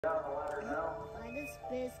For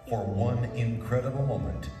one incredible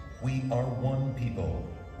moment, we are one people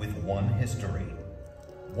with one history,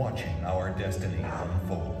 watching our destiny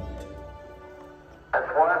unfold. That's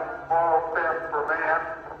one small step for man,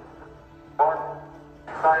 one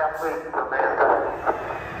giant leap for mankind.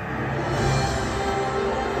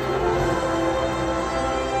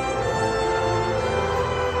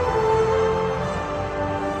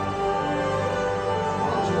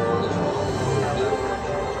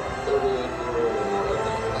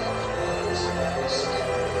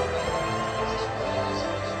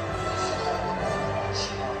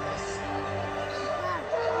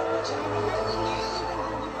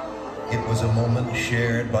 It was a moment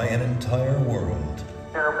shared by an entire world.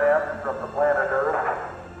 Here, man, from the planet Earth,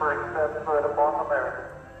 first set foot upon the moon,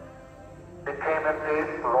 became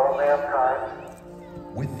indeed for all mankind.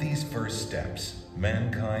 With these first steps,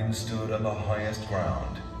 mankind stood on the highest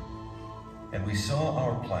ground, and we saw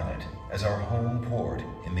our planet as our home port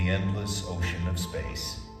in the endless ocean of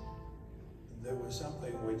space. There was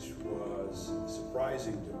something which was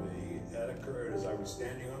surprising to me. That occurred as I was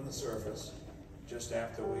standing on the surface. Just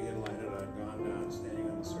after we had landed, I'd gone down, standing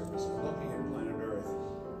on the surface and looking at planet Earth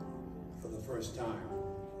for the first time.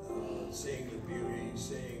 Seeing the beauty,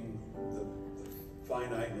 seeing the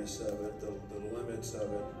finiteness of it, the limits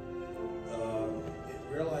of it,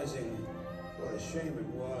 realizing what a shame it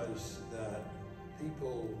was that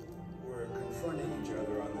people were confronting each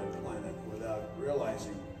other on that planet without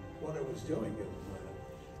realizing what it was doing to the planet.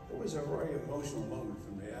 It was a very emotional moment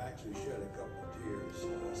for me. I actually shed a couple of tears.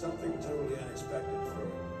 Something totally unexpected for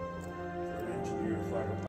an engineer fighter pilot.